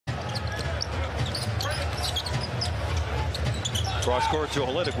Cross court to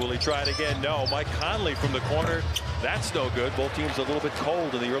Olynyk. Will he try it again? No. Mike Conley from the corner. That's no good. Both teams a little bit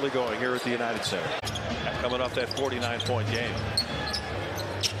cold in the early going here at the United Center. Coming off that 49-point game.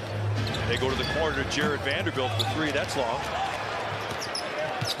 They go to the corner to Jared Vanderbilt for three. That's long.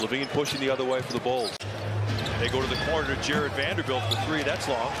 LaVine pushing the other way for the Bulls. They go to the corner to Jared Vanderbilt for three. That's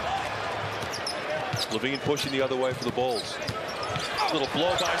long. LaVine pushing the other way for the Bulls. Little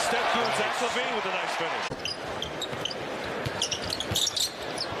blow by step through. Zach LaVine with a nice finish.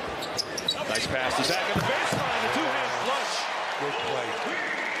 Nice pass to Zach at the baseline. The two-hand flush. Good play.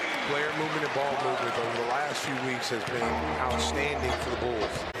 Player movement and ball movement over the last few weeks has been outstanding for the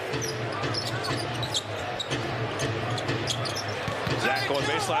Bulls. Zach going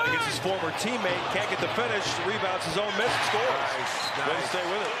baseline against his former teammate. Can't get the finish. Rebounds his own miss. Scores. Nice. Way to stay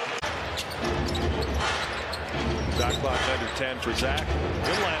with it. Shot clock under 10 for Zach.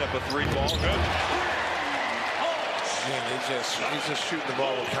 Good lineup of three ball. Good. Man, he's just shooting the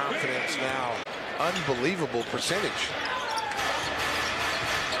ball with confidence now. Unbelievable percentage.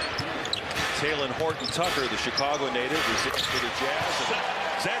 Taylor Horton Tucker, the Chicago native, is in for the Jazz.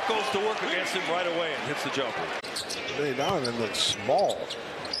 And Zach goes to work against him right away and hits the jumper. Billy Donovan looks small.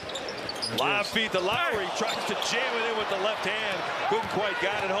 Live feed to Lowry. Tries to jam it in with the left hand. Couldn't quite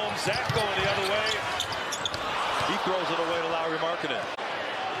got it home. Zach going the other way. He throws it away to Lowry Markkanen.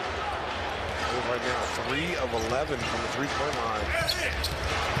 Right now, 3 of 11 from the three-point line.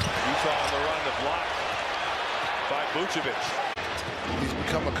 Utah on the run, the block by Vucevic. He's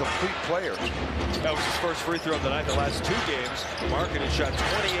become a complete player. That was his first free throw of the night. The last two games, Markkanen shot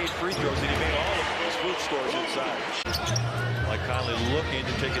 28 free throws, and he made all of them. His food scores inside. Like Conley looking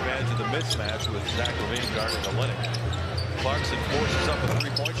to take advantage of the mismatch with Zach LaVine guarding Olynyk. Clarkson forces up a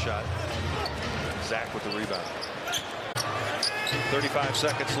three-point shot. Zach with the rebound. 35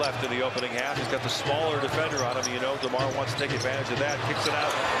 seconds left in the opening half. He's got the smaller defender on him. You know, DeMar wants to take advantage of that. Kicks it out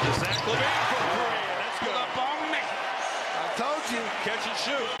to Zach LaVine for three. And that's good. Up on me. I told you. Catch and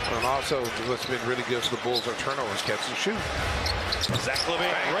shoot. And also, what's been really good for the Bulls are turnovers, catch and shoot. Zach LaVine,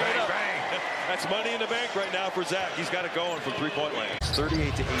 bang, bang, bang. That's money in the bank right now for Zach. He's got it going from three-point land.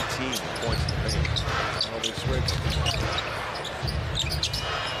 38 to 18 points. Oh, they switched.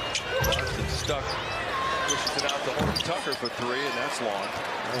 Clarkson stuck. Pushes it out to Horton Tucker for three, and that's long.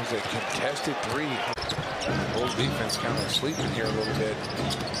 That was a contested three. Bulls defense kind of sleeping here a little bit.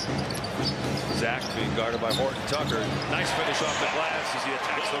 Zach being guarded by Horton Tucker. Nice finish off the glass as he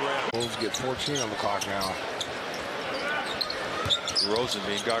attacks the rim. Bulls get 14 on the clock now. Rosen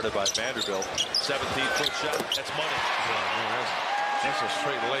being guarded by Vanderbilt. 17-foot shot. That's money. Yeah, man, that's a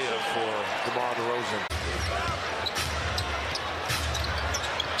straight layup for DeMar DeRozan.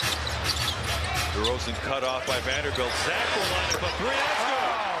 DeRozan cut off by Vanderbilt. Zach will line up a three. That's good.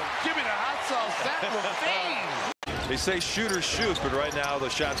 Oh, give me the hot sauce. Zach LaVine. They say shooters shoot, but right now the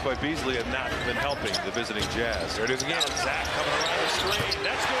shots by Beasley have not been helping the visiting Jazz. There it is again. Zach coming around the screen.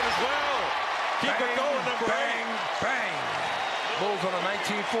 That's good as well. Keep it going, number 8. Bang, bang. Bulls on a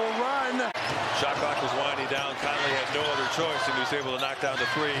 19-4 run. Shot clock was winding down. Conley had no other choice, and he was able to knock down the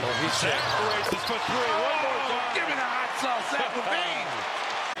three. Zach races for three. One more time. Give me the hot sauce. Zach LaVine.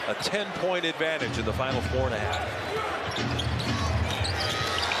 A 10-point advantage in the final 4.5.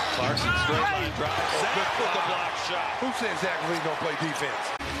 Clarkson straight line drive. Zach with the block shot. Who said Zach LaVine don't play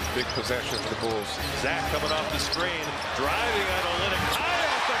defense? Big possession for the Bulls. Zach coming off the screen, driving on Olynyk high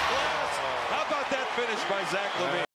off the glass. How about that finish by Zach LaVine?